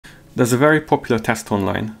There's a very popular test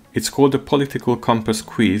online. It's called the Political Compass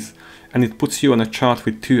Quiz, and it puts you on a chart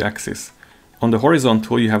with two axes. On the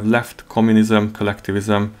horizontal, you have left communism,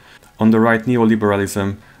 collectivism. On the right,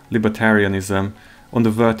 neoliberalism, libertarianism. On the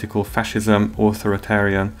vertical, fascism,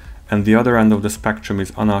 authoritarian. And the other end of the spectrum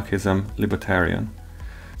is anarchism, libertarian.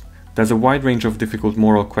 There's a wide range of difficult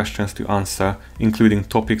moral questions to answer, including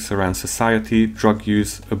topics around society, drug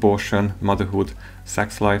use, abortion, motherhood,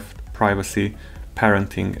 sex life, privacy,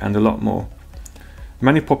 parenting, and a lot more.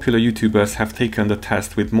 Many popular YouTubers have taken the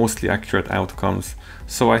test with mostly accurate outcomes,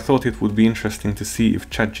 so I thought it would be interesting to see if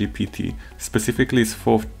ChatGPT, specifically its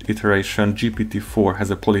fourth iteration GPT-4,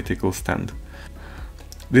 has a political stand.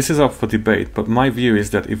 This is up for debate, but my view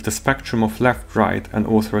is that if the spectrum of left-right and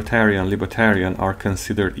authoritarian-libertarian are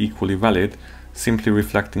considered equally valid, simply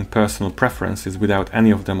reflecting personal preferences without any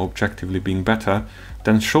of them objectively being better,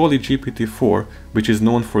 then surely GPT-4, which is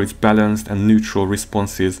known for its balanced and neutral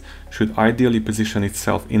responses, should ideally position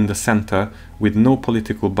itself in the center with no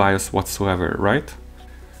political bias whatsoever, right?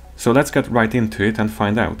 So let's get right into it and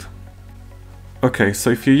find out. Okay, so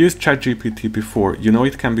if you used ChatGPT before, you know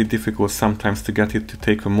it can be difficult sometimes to get it to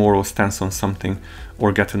take a moral stance on something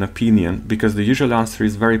or get an opinion, because the usual answer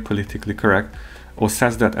is very politically correct or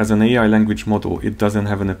says that as an AI language model it doesn't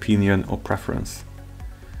have an opinion or preference.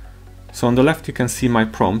 So on the left you can see my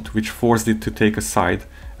prompt, which forced it to take a side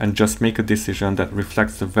and just make a decision that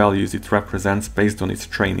reflects the values it represents based on its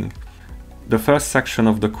training. The first section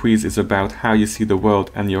of the quiz is about how you see the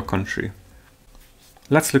world and your country.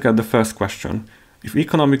 Let's look at the first question. If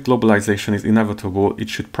economic globalization is inevitable, it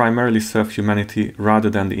should primarily serve humanity rather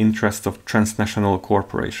than the interests of transnational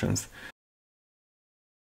corporations.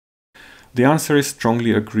 The answer is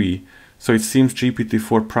strongly agree, so it seems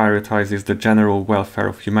GPT-4 prioritizes the general welfare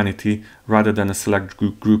of humanity rather than a select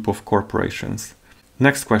group of corporations.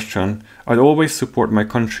 Next question. I'd always support my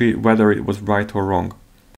country whether it was right or wrong.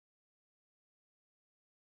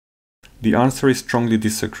 The answer is strongly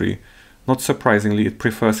disagree. Not surprisingly, it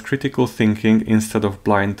prefers critical thinking instead of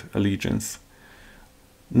blind allegiance.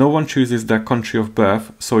 No one chooses their country of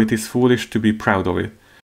birth, so it is foolish to be proud of it.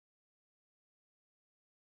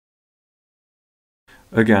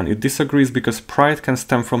 Again, it disagrees because pride can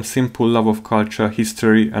stem from simple love of culture,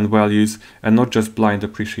 history, and values, and not just blind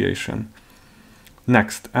appreciation.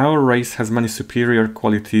 Next, our race has many superior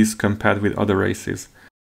qualities compared with other races.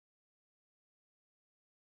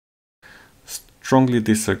 Strongly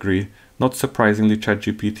disagree. Not surprisingly,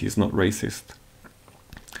 ChatGPT is not racist.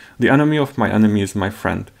 The enemy of my enemy is my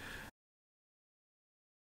friend.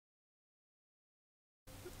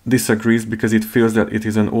 Disagrees because it feels that it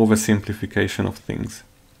is an oversimplification of things.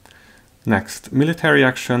 Next, military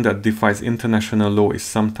action that defies international law is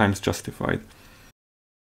sometimes justified.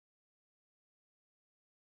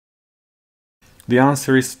 The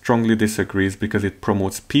answer is strongly disagrees because it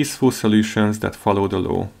promotes peaceful solutions that follow the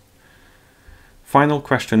law. Final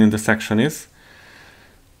question in the section is,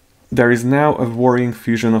 there is now a worrying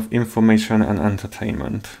fusion of information and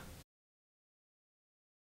entertainment.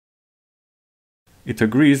 It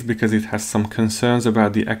agrees because it has some concerns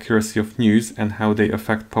about the accuracy of news and how they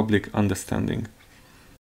affect public understanding.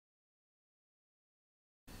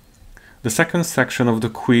 The second section of the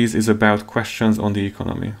quiz is about questions on the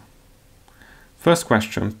economy. First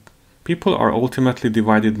question. People are ultimately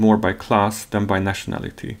divided more by class than by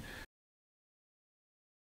nationality.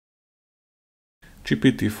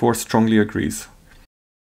 GPT-4 strongly agrees.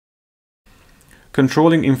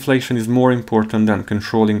 Controlling inflation is more important than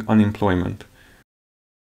controlling unemployment.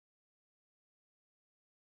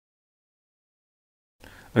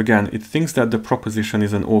 Again, it thinks that the proposition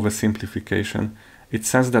is an oversimplification. It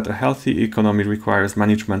says that a healthy economy requires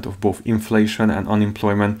management of both inflation and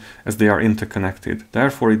unemployment as they are interconnected.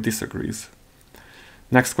 Therefore, it disagrees.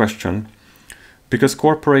 Next question. Because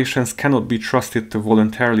corporations cannot be trusted to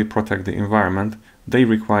voluntarily protect the environment, they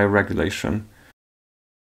require regulation.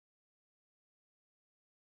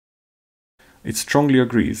 It strongly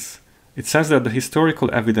agrees. It says that the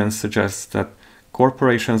historical evidence suggests that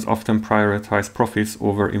corporations often prioritize profits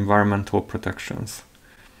over environmental protections.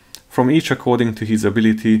 From each according to his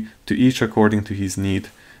ability to each according to his need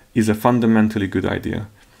is a fundamentally good idea.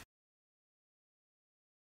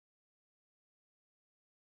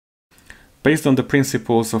 Based on the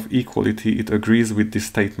principles of equality, it agrees with this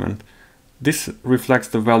statement. This reflects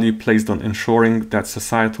the value placed on ensuring that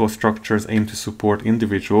societal structures aim to support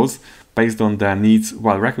individuals based on their needs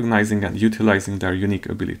while recognizing and utilizing their unique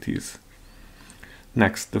abilities.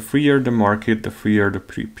 Next, the freer the market, the freer the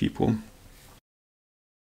people.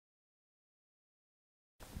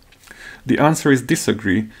 The answer is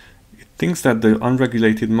disagree. It thinks that the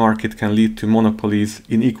unregulated market can lead to monopolies,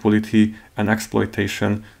 inequality, and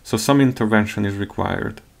exploitation, so some intervention is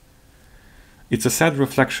required. It's a sad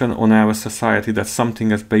reflection on our society that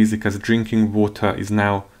something as basic as drinking water is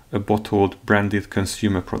now a bottled, branded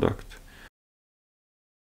consumer product.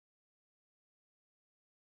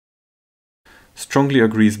 Strongly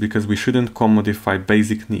agrees because we shouldn't commodify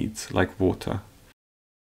basic needs like water.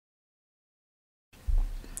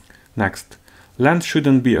 Next, land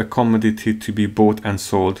shouldn't be a commodity to be bought and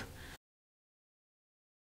sold.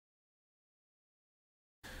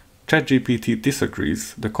 ChatGPT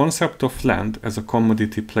disagrees. The concept of land as a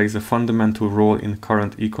commodity plays a fundamental role in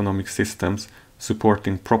current economic systems,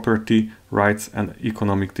 supporting property, rights, and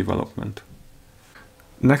economic development.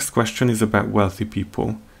 Next question is about wealthy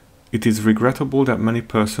people. It is regrettable that many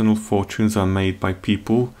personal fortunes are made by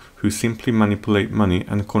people who simply manipulate money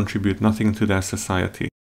and contribute nothing to their society.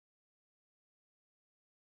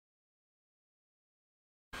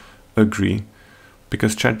 Agree,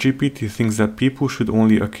 because ChatGPT thinks that people should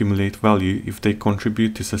only accumulate value if they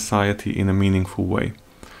contribute to society in a meaningful way.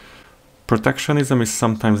 Protectionism is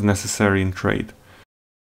sometimes necessary in trade.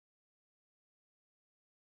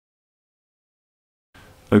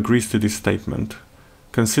 Agrees to this statement.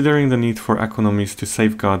 Considering the need for economies to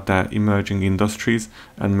safeguard their emerging industries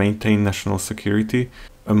and maintain national security,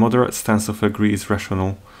 a moderate stance of agree is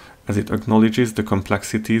rational, as it acknowledges the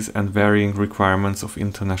complexities and varying requirements of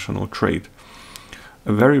international trade.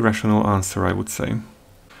 A very rational answer, I would say.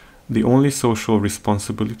 The only social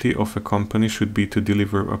responsibility of a company should be to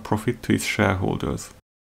deliver a profit to its shareholders.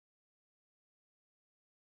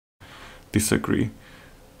 Disagree.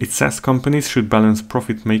 It says companies should balance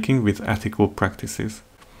profit-making with ethical practices.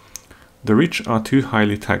 The rich are too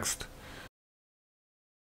highly taxed.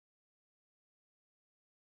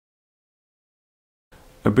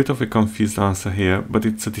 A bit of a confused answer here, but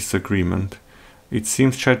it's a disagreement. It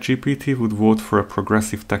seems ChatGPT would vote for a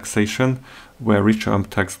progressive taxation where rich are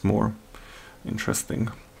taxed more.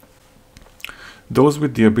 Interesting. Those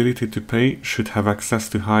with the ability to pay should have access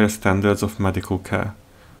to higher standards of medical care.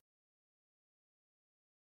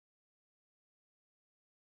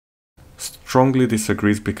 Strongly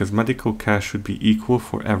disagrees because medical care should be equal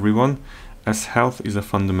for everyone, as health is a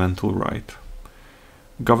fundamental right.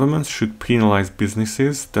 Governments should penalize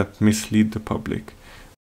businesses that mislead the public.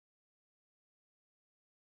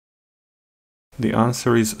 The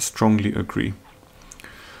answer is strongly agree.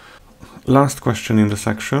 Last question in the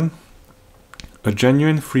section. A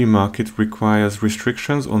genuine free market requires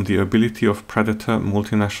restrictions on the ability of predator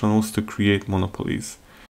multinationals to create monopolies.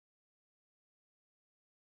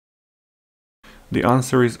 The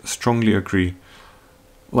answer is strongly agree.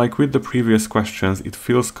 Like with the previous questions, it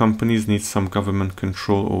feels companies need some government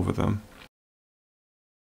control over them.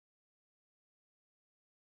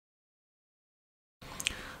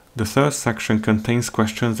 The third section contains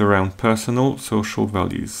questions around personal, social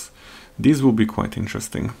values. These will be quite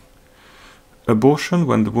interesting. Abortion,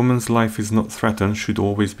 when the woman's life is not threatened, should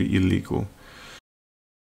always be illegal.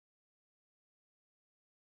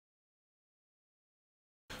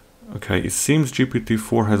 Okay, it seems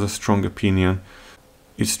GPT-4 has a strong opinion.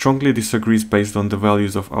 It strongly disagrees based on the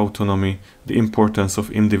values of autonomy, the importance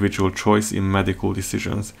of individual choice in medical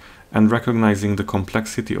decisions, and recognizing the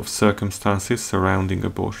complexity of circumstances surrounding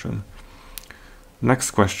abortion.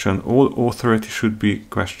 Next question. All authority should be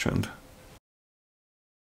questioned.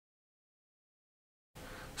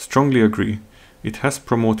 Strongly agree. It has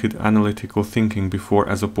promoted analytical thinking before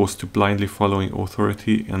as opposed to blindly following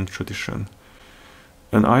authority and tradition.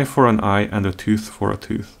 An eye for an eye and a tooth for a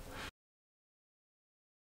tooth.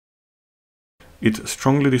 It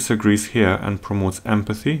strongly disagrees here and promotes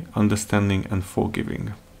empathy, understanding, and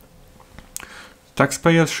forgiving.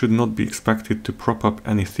 Taxpayers should not be expected to prop up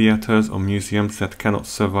any theaters or museums that cannot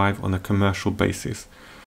survive on a commercial basis.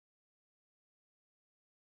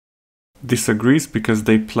 Disagrees because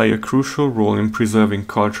they play a crucial role in preserving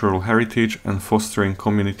cultural heritage and fostering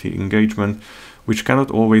community engagement, which cannot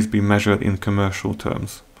always be measured in commercial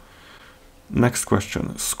terms. Next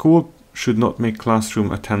question. School should not make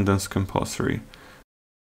classroom attendance compulsory.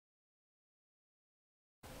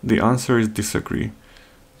 The answer is disagree.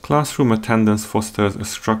 Classroom attendance fosters a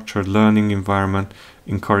structured learning environment,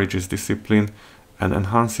 encourages discipline, and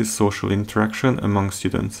enhances social interaction among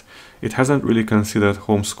students. It hasn't really considered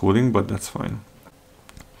homeschooling, but that's fine.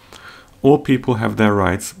 All people have their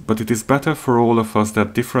rights, but it is better for all of us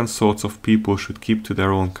that different sorts of people should keep to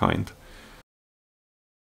their own kind.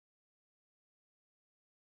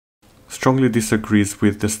 Strongly disagrees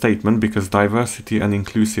with the statement because diversity and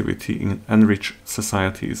inclusivity enrich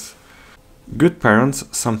societies. Good parents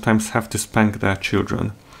sometimes have to spank their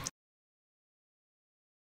children.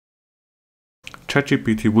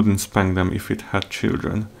 ChatGPT wouldn't spank them if it had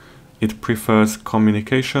children. It prefers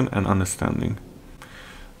communication and understanding.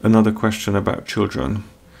 Another question about children.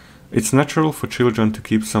 It's natural for children to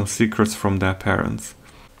keep some secrets from their parents.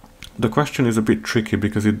 The question is a bit tricky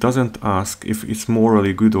because it doesn't ask if it's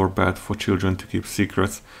morally good or bad for children to keep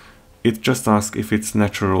secrets. It just asks if it's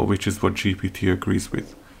natural, which is what GPT agrees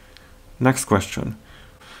with. Next question.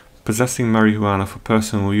 Possessing marijuana for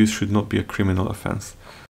personal use should not be a criminal offense.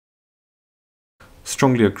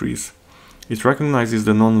 Strongly agrees. It recognizes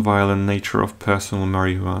the non-violent nature of personal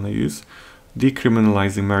marijuana use.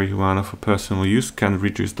 Decriminalizing marijuana for personal use can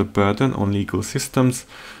reduce the burden on legal systems,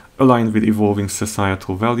 align with evolving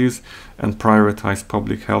societal values, and prioritize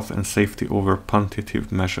public health and safety over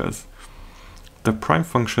punitive measures. The prime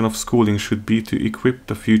function of schooling should be to equip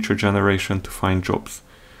the future generation to find jobs.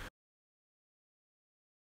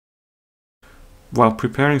 While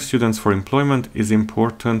preparing students for employment is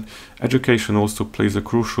important, education also plays a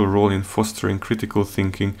crucial role in fostering critical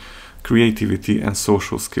thinking, creativity, and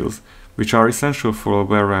social skills, which are essential for a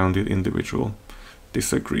well-rounded individual.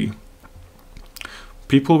 Disagree.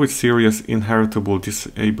 People with serious inheritable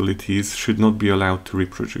disabilities should not be allowed to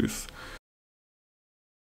reproduce.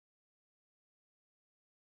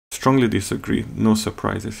 Strongly disagree, no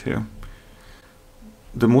surprises here.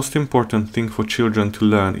 The most important thing for children to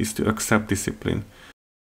learn is to accept discipline.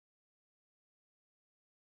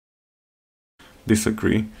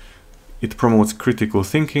 Disagree. It promotes critical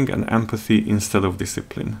thinking and empathy instead of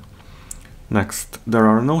discipline. Next, there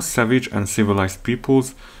are no savage and civilized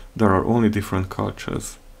peoples, there are only different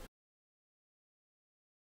cultures.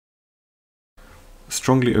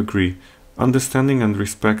 Strongly agree. Understanding and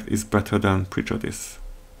respect is better than prejudice.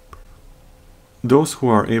 Those who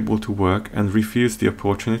are able to work and refuse the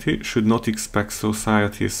opportunity should not expect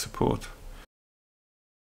society's support.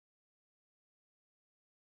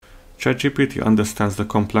 ChatGPT understands the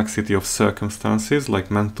complexity of circumstances like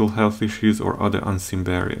mental health issues or other unseen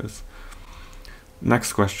barriers.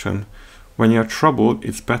 Next question. When you are troubled,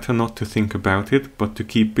 it's better not to think about it, but to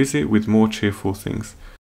keep busy with more cheerful things.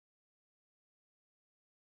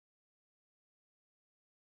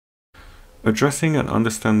 Addressing and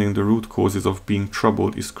understanding the root causes of being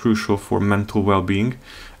troubled is crucial for mental well-being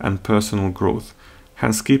and personal growth.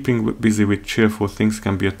 Hence, keeping busy with cheerful things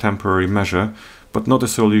can be a temporary measure, but not a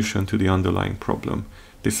solution to the underlying problem.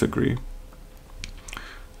 Disagree.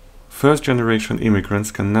 First-generation immigrants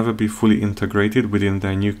can never be fully integrated within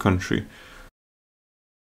their new country.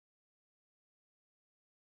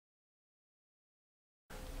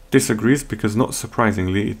 Disagrees because, not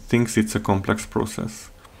surprisingly, it thinks it's a complex process.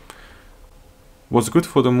 What's good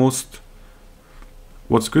for the most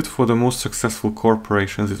successful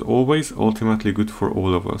corporations is always ultimately good for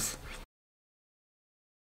all of us.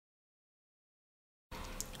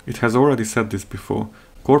 It has already said this before.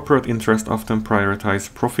 Corporate interests often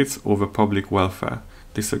prioritize profits over public welfare.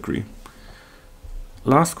 Disagree.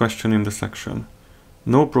 Last question in the section.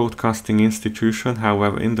 No broadcasting institution,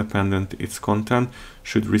 however independent its content,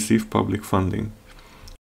 should receive public funding.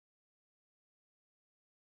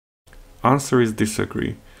 Answer is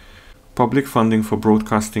disagree. Public funding for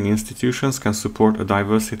broadcasting institutions can support a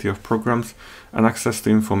diversity of programs and access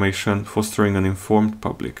to information, fostering an informed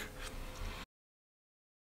public.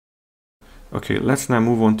 Okay, let's now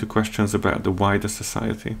move on to questions about the wider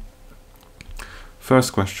society.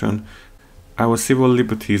 First question. Our civil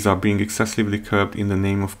liberties are being excessively curbed in the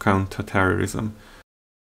name of counter-terrorism.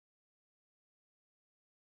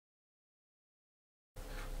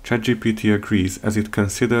 ChatGPT agrees, as it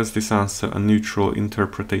considers this answer a neutral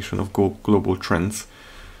interpretation of global trends.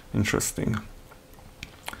 Interesting.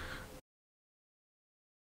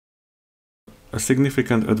 A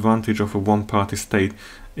significant advantage of a one-party state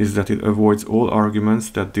is that it avoids all arguments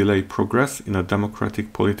that delay progress in a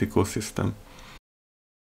democratic political system.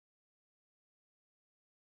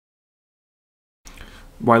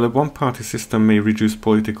 While a one-party system may reduce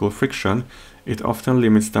political friction, it often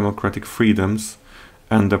limits democratic freedoms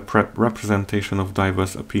and the representation of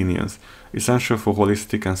diverse opinions, essential for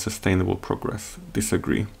holistic and sustainable progress.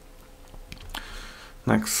 Disagree.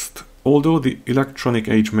 Next. Although the electronic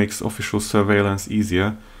age makes official surveillance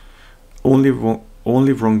easier, only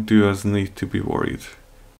wrongdoers need to be worried.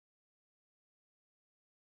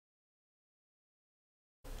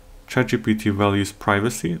 ChatGPT values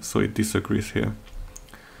privacy, so it disagrees here.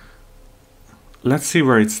 Let's see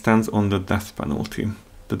where it stands on the death penalty.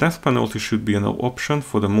 The death penalty should be an option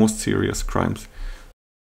for the most serious crimes.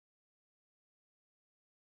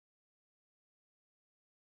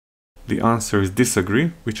 The answer is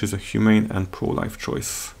disagree, which is a humane and pro-life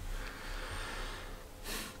choice.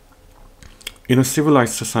 In a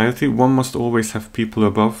civilized society, one must always have people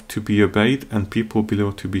above to be obeyed and people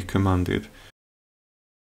below to be commanded.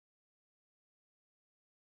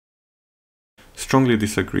 Strongly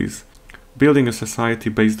disagrees. Building a society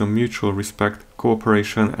based on mutual respect,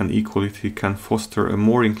 cooperation and equality can foster a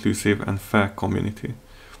more inclusive and fair community.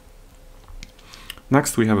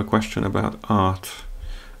 Next we have a question about art.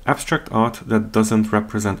 Abstract art that doesn't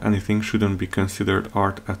represent anything shouldn't be considered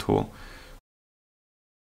art at all.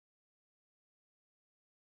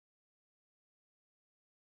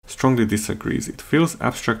 Strongly disagrees. It feels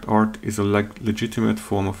abstract art is a legitimate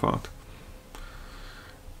form of art.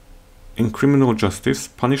 In criminal justice,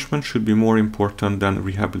 punishment should be more important than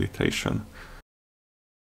rehabilitation.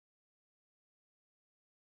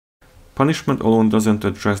 Punishment alone doesn't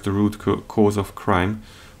address the root cause of crime.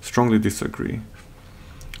 Strongly disagree.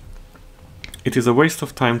 It is a waste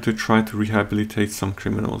of time to try to rehabilitate some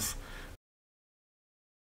criminals.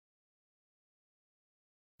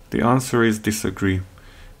 The answer is disagree.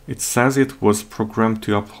 It says it was programmed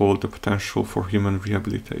to uphold the potential for human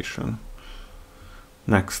rehabilitation.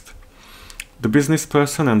 Next. The business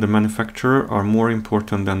person and the manufacturer are more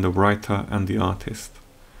important than the writer and the artist.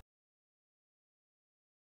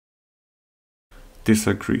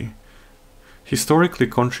 Disagree. Historically,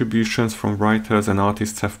 contributions from writers and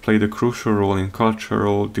artists have played a crucial role in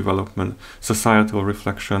cultural development, societal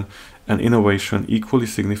reflection, and innovation, equally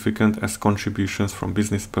significant as contributions from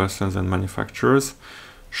business persons and manufacturers,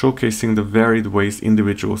 showcasing the varied ways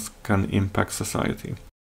individuals can impact society.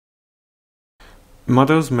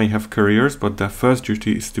 Mothers may have careers, but their first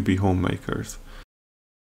duty is to be homemakers.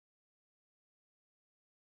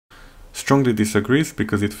 Strongly disagrees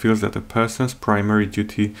because it feels that a person's primary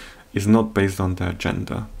duty is not based on their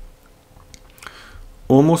gender.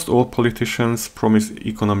 Almost all politicians promise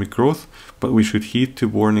economic growth, but we should heed to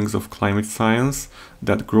warnings of climate science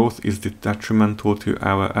that growth is detrimental to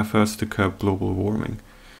our efforts to curb global warming.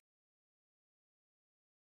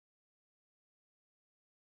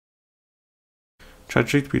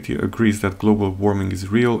 ChatGPT agrees that global warming is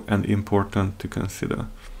real and important to consider.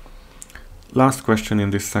 Last question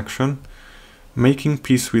in this section. Making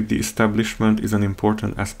peace with the establishment is an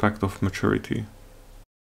important aspect of maturity.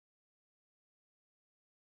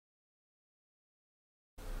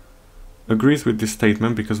 Agrees with this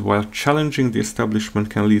statement because while challenging the establishment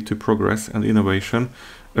can lead to progress and innovation,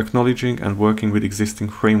 acknowledging and working with existing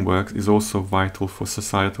frameworks is also vital for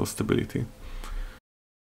societal stability.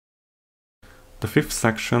 The fifth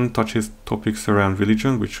section touches topics around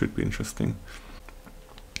religion, which should be interesting.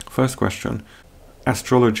 First question.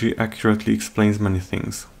 Astrology accurately explains many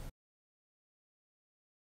things.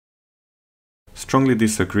 Strongly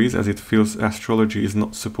disagrees as it feels astrology is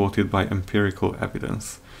not supported by empirical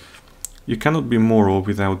evidence. You cannot be moral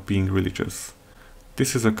without being religious.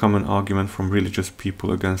 This is a common argument from religious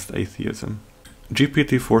people against atheism.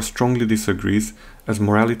 GPT-4 strongly disagrees as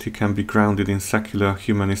morality can be grounded in secular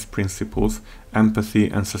humanist principles, empathy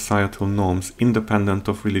and societal norms independent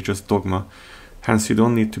of religious dogma, hence you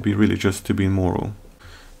don't need to be religious to be moral.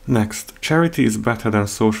 Next, charity is better than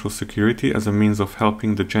social security as a means of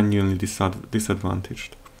helping the genuinely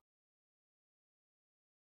disadvantaged.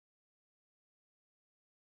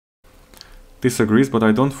 Disagrees, but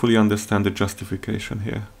I don't fully understand the justification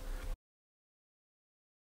here.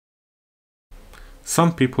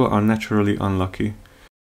 Some people are naturally unlucky.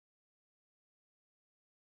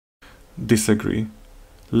 Disagree.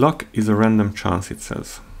 Luck is a random chance, it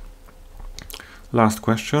says. Last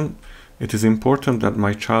question. It is important that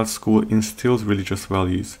my child's school instills religious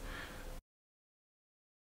values.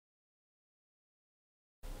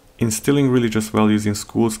 Instilling religious values in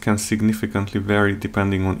schools can significantly vary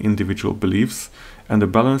depending on individual beliefs, and a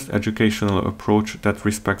balanced educational approach that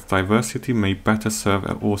respects diversity may better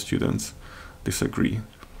serve all students. Disagree.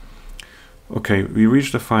 Okay, we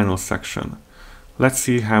reached the final section. Let's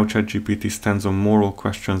see how ChatGPT stands on moral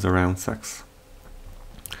questions around sex.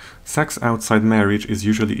 Sex outside marriage is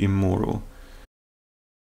usually immoral.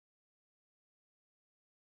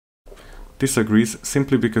 Disagrees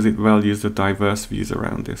simply because it values the diverse views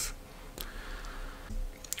around this.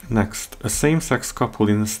 Next, a same-sex couple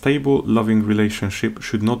in a stable, loving relationship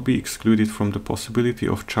should not be excluded from the possibility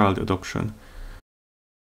of child adoption.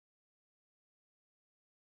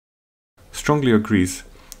 Strongly agrees.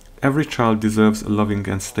 Every child deserves a loving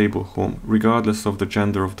and stable home, regardless of the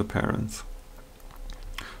gender of the parents.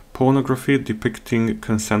 Pornography depicting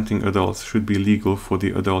consenting adults should be legal for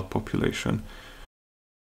the adult population.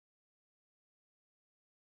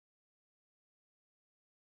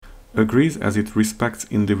 Agrees as it respects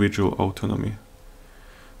individual autonomy.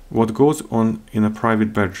 What goes on in a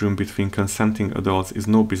private bedroom between consenting adults is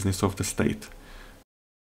no business of the state.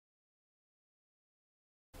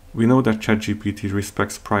 We know that ChatGPT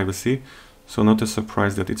respects privacy, so not a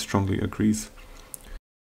surprise that it strongly agrees.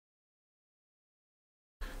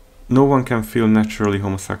 No one can feel naturally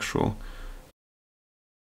homosexual.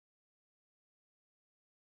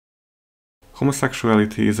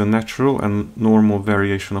 Homosexuality is a natural and normal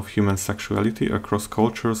variation of human sexuality across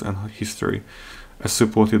cultures and history, as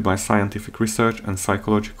supported by scientific research and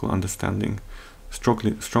psychological understanding.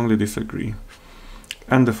 Strongly disagree.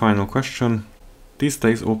 And the final question. These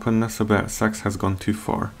days openness about sex has gone too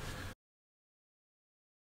far.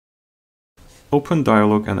 Open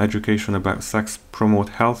dialogue and education about sex promote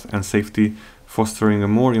health and safety, fostering a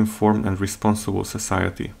more informed and responsible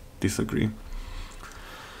society. Disagree.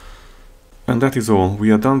 And that is all.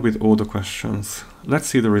 We are done with all the questions. Let's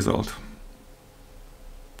see the result.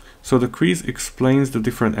 So the quiz explains the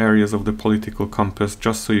different areas of the political compass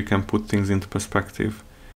just so you can put things into perspective.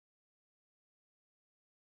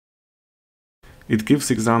 It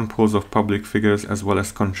gives examples of public figures as well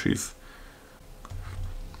as countries.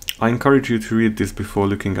 I encourage you to read this before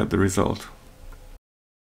looking at the result.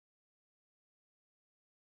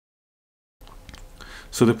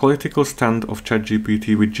 So the political stand of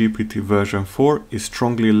ChatGPT with GPT version 4 is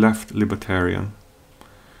strongly left libertarian.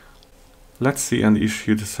 Let's see and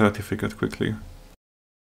issue the certificate quickly.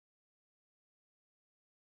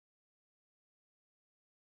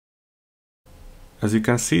 As you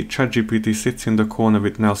can see, ChatGPT sits in the corner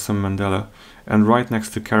with Nelson Mandela and right next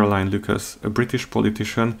to Caroline Lucas, a British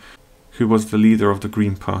politician who was the leader of the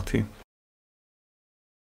Green Party.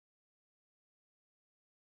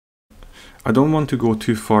 I don't want to go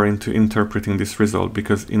too far into interpreting this result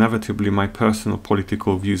because inevitably my personal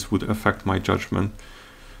political views would affect my judgment.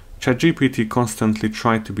 ChatGPT constantly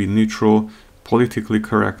tried to be neutral, politically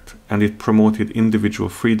correct, and it promoted individual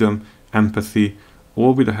freedom, empathy,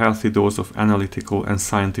 all with a healthy dose of analytical and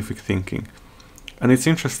scientific thinking. And it's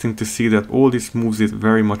interesting to see that all this moves it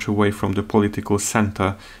very much away from the political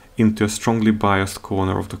center into a strongly biased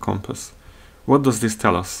corner of the compass. What does this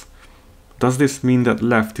tell us? Does this mean that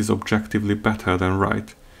left is objectively better than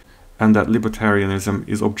right, and that libertarianism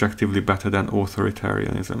is objectively better than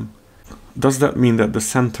authoritarianism? Does that mean that the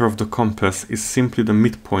center of the compass is simply the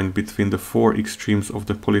midpoint between the four extremes of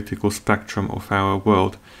the political spectrum of our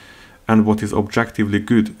world, and what is objectively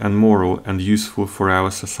good and moral and useful for our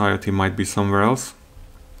society might be somewhere else?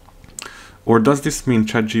 Or does this mean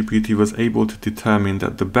ChatGPT was able to determine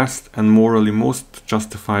that the best and morally most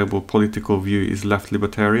justifiable political view is left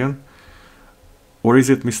libertarian? Or is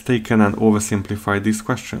it mistaken and oversimplified these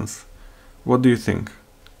questions? What do you think?